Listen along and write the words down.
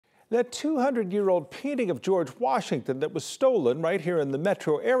That 200-year-old painting of George Washington that was stolen right here in the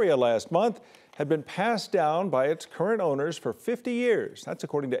metro area last month had been passed down by its current owners for 50 years. That's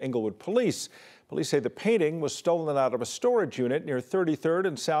according to Englewood Police. Police say the painting was stolen out of a storage unit near 33rd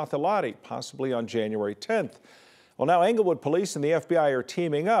and South Elati, possibly on January 10th. Well, now Englewood Police and the FBI are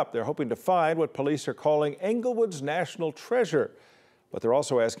teaming up. They're hoping to find what police are calling Englewood's national treasure. But they're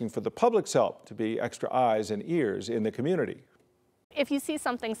also asking for the public's help to be extra eyes and ears in the community. If you see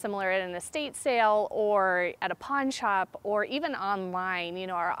something similar at an estate sale or at a pawn shop or even online,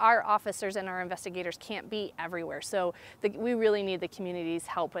 our officers and our investigators can't be everywhere. So we really need the community's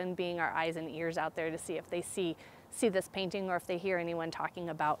help in being our eyes and ears out there to see if they see this painting or if they hear anyone talking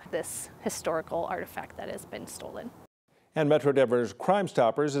about this historical artifact that has been stolen. And Metro Denver's Crime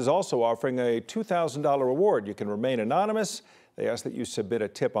Stoppers is also offering a $2,000 reward. You can remain anonymous. They ask that you submit a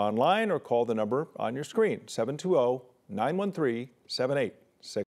tip online or call the number on your screen, 720-913-7866.